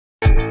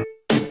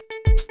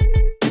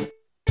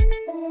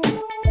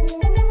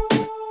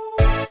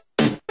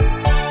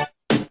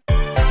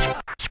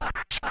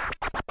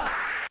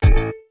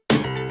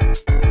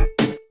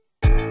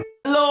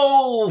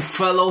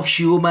fellow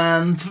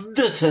humans,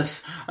 this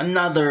is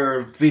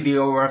another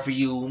video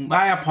review.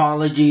 My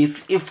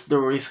apologies if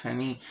there is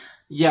any.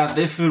 Yeah,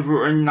 this is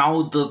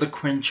Ronaldo the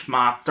Cringe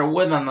Master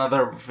with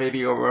another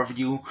video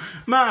review.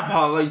 My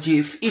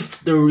apologies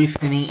if there is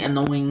any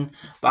annoying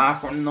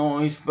background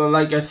noise, but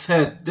like I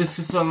said, this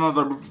is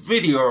another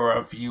video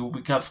review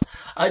because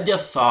I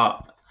just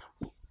saw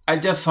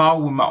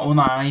with my own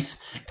eyes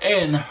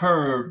and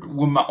heard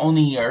with my own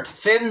ears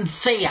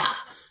Seiya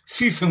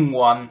Season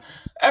 1,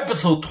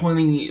 Episode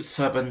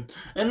 27,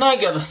 and I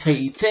gotta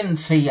say,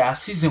 Seiya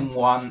Season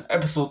 1,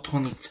 Episode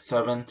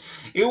 27,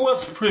 it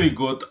was pretty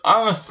good.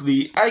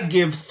 Honestly, I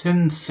give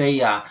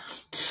Seiya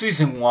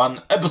Season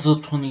 1,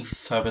 Episode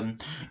 27,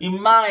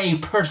 in my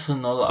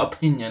personal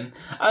opinion,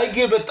 I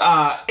give it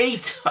a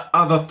 8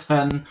 out of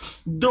 10.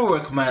 Do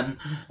recommend.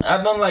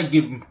 I don't like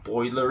giving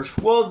spoilers.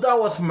 Well, that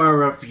was my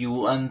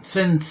review on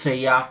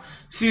Seiya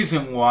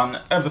Season 1,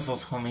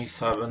 Episode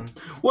 27.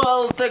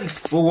 Well, thanks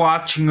for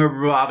watching,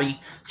 everybody.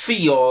 See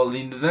you all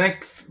in the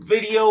next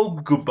video.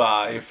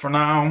 Goodbye for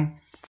now.